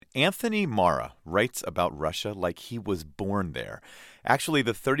Anthony Mara writes about Russia like he was born there. Actually,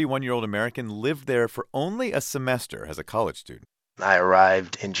 the 31-year-old American lived there for only a semester as a college student. I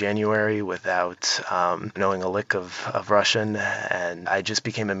arrived in January without knowing a lick of Russian, and I just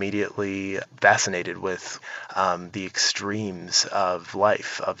became immediately fascinated with the extremes of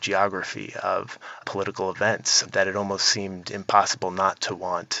life, of geography, of political events, that it almost seemed impossible not to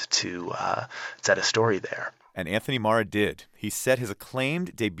want to set a story there. And Anthony Mara did. He set his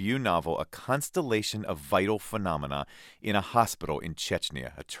acclaimed debut novel, A Constellation of Vital Phenomena, in a hospital in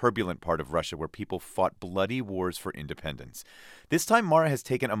Chechnya, a turbulent part of Russia where people fought bloody wars for independence. This time, Mara has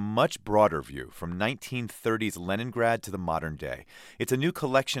taken a much broader view, from 1930s Leningrad to the modern day. It's a new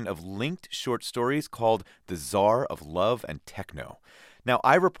collection of linked short stories called The Tsar of Love and Techno. Now,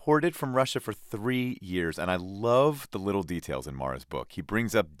 I reported from Russia for 3 years, and I love the little details in Mara's book. He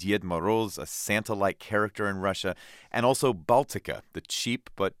brings up Ded Moroz, a Santa-like character in Russia, and also Baltika, the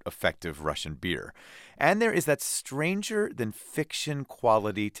cheap but effective Russian beer. And there is that stranger-than-fiction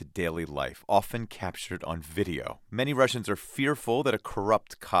quality to daily life, often captured on video. Many Russians are fearful that a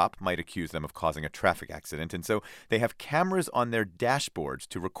corrupt cop might accuse them of causing a traffic accident, and so they have cameras on their dashboards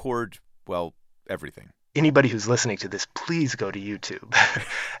to record, well, everything. Anybody who's listening to this, please go to YouTube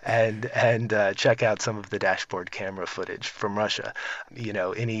and check out some of the dashboard camera footage from Russia. You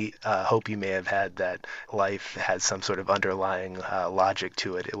know, any hope you may have had that life has some sort of underlying logic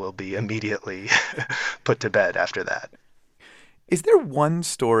to it, it will be immediately put to bed after that. Is there one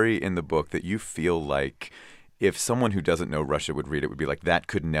story in the book that you feel like if someone who doesn't know Russia would read it would be like, that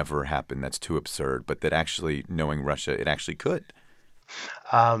could never happen, that's too absurd, but that actually, knowing Russia, it actually could?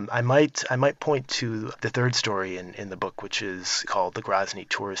 I might point to the third story in the book, which is called the Grozny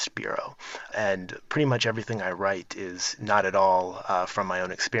Tourist Bureau. And pretty much everything I write is not at all from my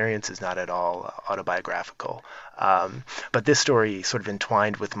own experience, is not at all autobiographical. But this story sort of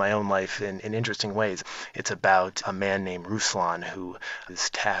entwined with my own life in interesting ways. It's about a man named Ruslan who is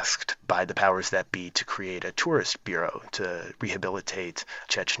tasked by the powers that be to create a tourist bureau to rehabilitate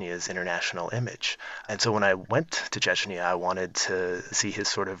Chechnya's international image. And so when I went to Chechnya, I wanted to see his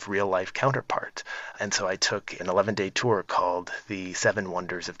sort of real-life counterpart. And so I took an 11-day tour called The Seven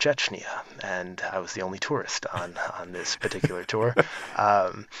Wonders of Chechnya, and I was the only tourist on this particular tour.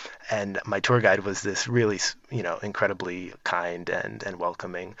 And my tour guide was this really, incredibly kind and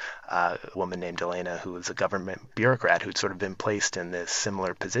welcoming woman named Elena, who was a government bureaucrat who'd sort of been placed in this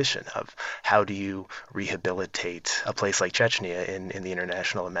similar position of how do you rehabilitate a place like Chechnya in the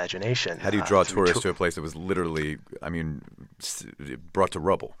international imagination? How do you draw tourists to a place that was literally, brought to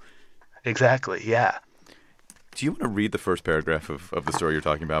rubble? Exactly, yeah. Do you want to read the first paragraph of the story you're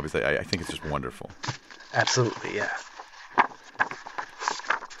talking about? Because I think it's just wonderful. Absolutely, yeah.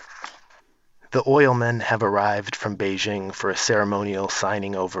 The oilmen have arrived from Beijing for a ceremonial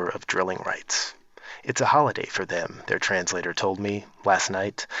signing over of drilling rights. It's a holiday for them, their translator told me last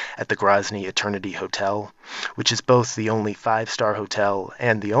night at the Grozny Eternity Hotel, which is both the only five-star hotel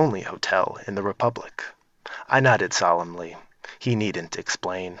and the only hotel in the Republic. I nodded solemnly. He needn't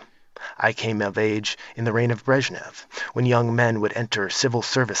explain. I came of age in the reign of Brezhnev, when young men would enter civil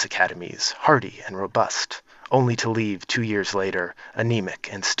service academies, hardy and robust, only to leave 2 years later, anemic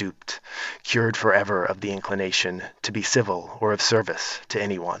and stooped, cured forever of the inclination to be civil or of service to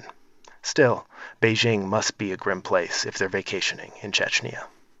anyone. Still, Beijing must be a grim place if they're vacationing in Chechnya.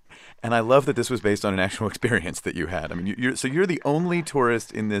 And I love that this was based on an actual experience that you had. I mean, you're the only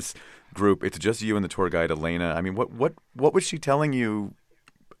tourist in this group. It's just you and the tour guide, Elena. I mean, what was she telling you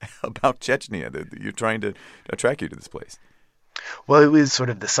about Chechnya that you're trying to attract you to this place? Well, it was sort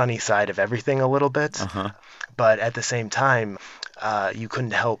of the sunny side of everything a little bit. Uh-huh. But at the same time, you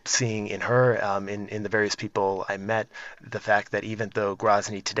couldn't help seeing in her, in the various people I met, the fact that even though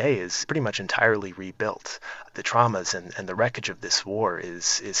Grozny today is pretty much entirely rebuilt, the traumas and the wreckage of this war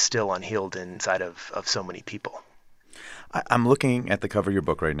is still unhealed inside of so many people. I'm looking at the cover of your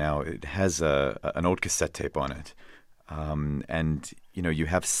book right now. It has an old cassette tape on it. And you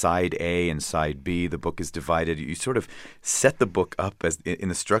have side A and side B. The book is divided. You sort of set the book up as in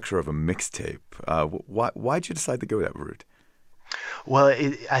the structure of a mixtape. Why'd you decide to go that route? Well,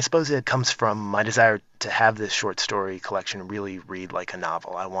 I suppose it comes from my desire to have this short story collection really read like a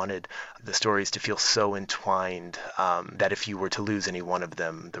novel. I wanted the stories to feel so entwined that if you were to lose any one of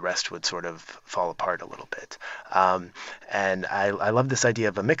them, the rest would sort of fall apart a little bit. And I love this idea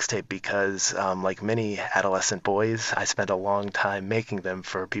of a mixtape because, like many adolescent boys, I spent a long time making them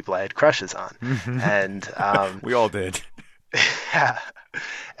for people I had crushes on. And we all did. Yeah.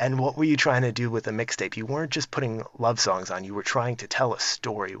 And what were you trying to do with a mixtape? You weren't just putting love songs on. You were trying to tell a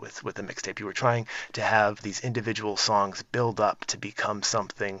story with a mixtape. You were trying to have these individual songs build up to become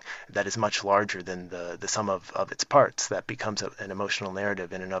something that is much larger than the sum of its parts, that becomes an emotional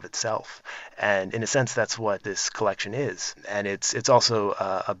narrative in and of itself. And in a sense, that's what this collection is. And it's also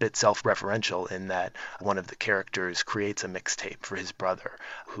a bit self-referential in that one of the characters creates a mixtape for his brother,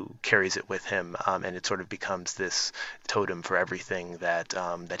 who carries it with him, and it sort of becomes this totem for everything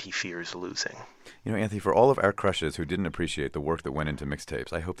that he fears losing. You know, Anthony, for all of our crushes who didn't appreciate the work that went into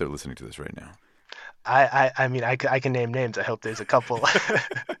mixtapes, I hope they're listening to this right now. I mean, I can name names. I hope there's a couple.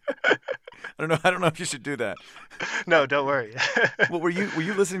 I don't know if you should do that. No, don't worry. Well, were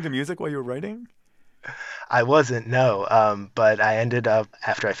you listening to music while you were writing? I wasn't, no. But I ended up,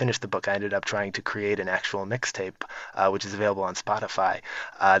 after I finished the book, I ended up trying to create an actual mixtape, which is available on Spotify,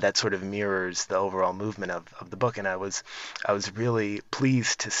 that sort of mirrors the overall movement of the book. And I was really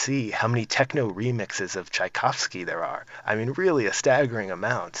pleased to see how many techno remixes of Tchaikovsky there are. I mean, really a staggering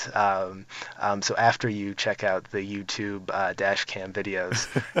amount. So after you check out the YouTube dash cam videos,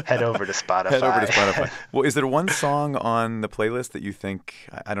 head over to Spotify. Head over to Spotify. Well, is there one song on the playlist that you think,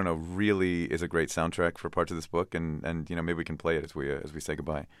 I don't know, really is a great soundtrack for parts of this book, and you know, maybe we can play it as we say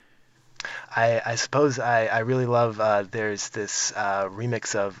goodbye? I suppose I really love, there's this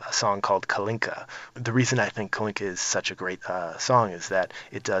remix of a song called Kalinka. The reason I think Kalinka is such a great song is that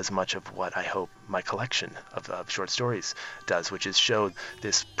it does much of what I hope my collection of short stories does, which is show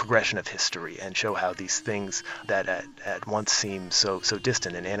this progression of history and show how these things that at once seem so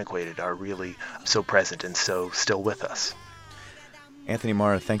distant and antiquated are really so present and so still with us. Anthony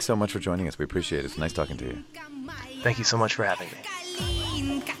Marra, thanks so much for joining us. We appreciate it. It's nice talking to you. Thank you so much for having me.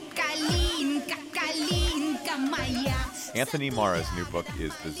 Anthony Marra's new book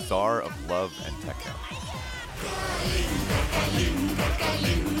is The Tsar of Love and Techno.